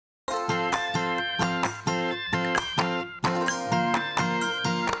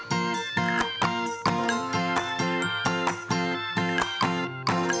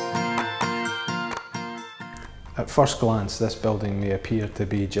At first glance, this building may appear to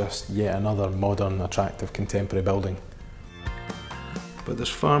be just yet another modern, attractive contemporary building. But there's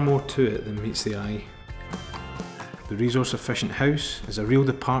far more to it than meets the eye. The resource efficient house is a real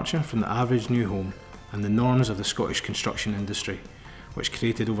departure from the average new home and the norms of the Scottish construction industry, which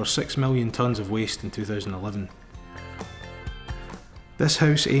created over 6 million tonnes of waste in 2011. This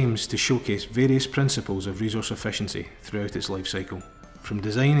house aims to showcase various principles of resource efficiency throughout its life cycle, from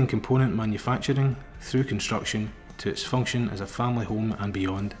design and component manufacturing through construction to its function as a family home and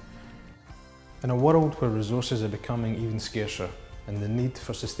beyond. In a world where resources are becoming even scarcer and the need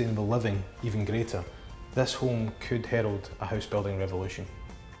for sustainable living even greater, this home could herald a house building revolution.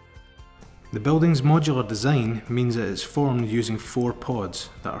 The building's modular design means that it's formed using 4 pods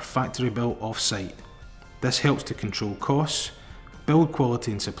that are factory built off-site. This helps to control costs, build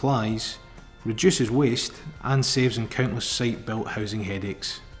quality and supplies, reduces waste and saves on countless site-built housing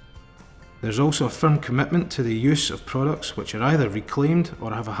headaches. There's also a firm commitment to the use of products which are either reclaimed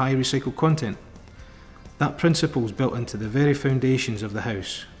or have a high recycled content. That principle is built into the very foundations of the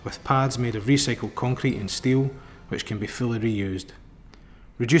house, with pads made of recycled concrete and steel which can be fully reused.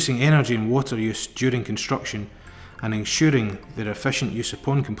 Reducing energy and water use during construction and ensuring their efficient use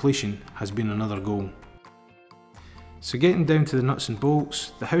upon completion has been another goal. So getting down to the nuts and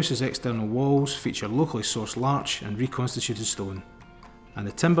bolts, the house's external walls feature locally sourced larch and reconstituted stone, and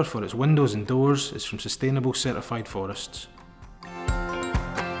the timber for its windows and doors is from sustainable certified forests.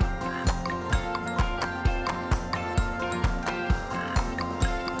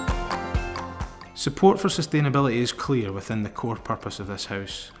 Support for sustainability is clear within the core purpose of this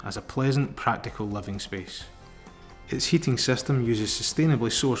house, as a pleasant, practical living space. Its heating system uses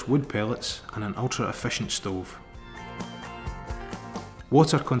sustainably sourced wood pellets and an ultra-efficient stove.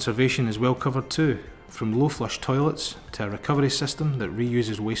 Water conservation is well covered too, from low flush toilets to a recovery system that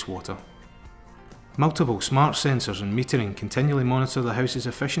reuses wastewater. Multiple smart sensors and metering continually monitor the house's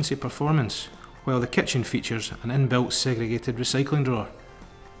efficiency performance, while the kitchen features an inbuilt segregated recycling drawer.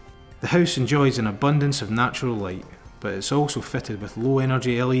 The house enjoys an abundance of natural light, but it's also fitted with low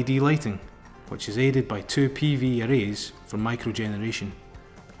energy LED lighting, which is aided by 2 PV arrays for microgeneration.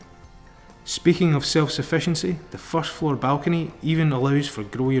 Speaking of self-sufficiency, the first floor balcony even allows for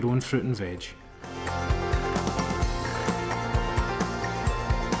grow your own fruit and veg.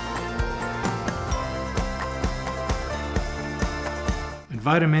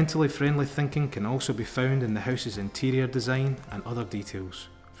 Environmentally friendly thinking can also be found in the house's interior design and other details.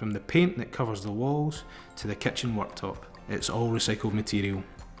 From the paint that covers the walls to the kitchen worktop, it's all recycled material.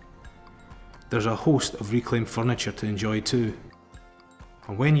 There's a host of reclaimed furniture to enjoy too.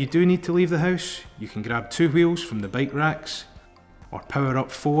 And when you do need to leave the house, you can grab 2 wheels from the bike racks or power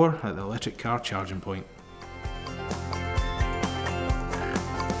up 4 at the electric car charging point.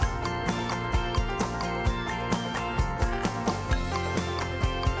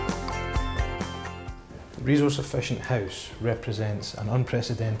 The resource efficient house represents an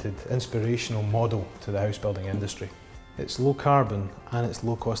unprecedented, inspirational model to the house building industry. It's low carbon and it's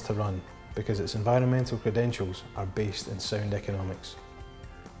low cost to run because its environmental credentials are based in sound economics.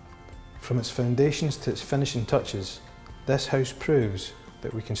 From its foundations to its finishing touches, this house proves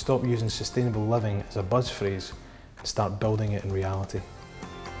that we can stop using sustainable living as a buzz phrase and start building it in reality.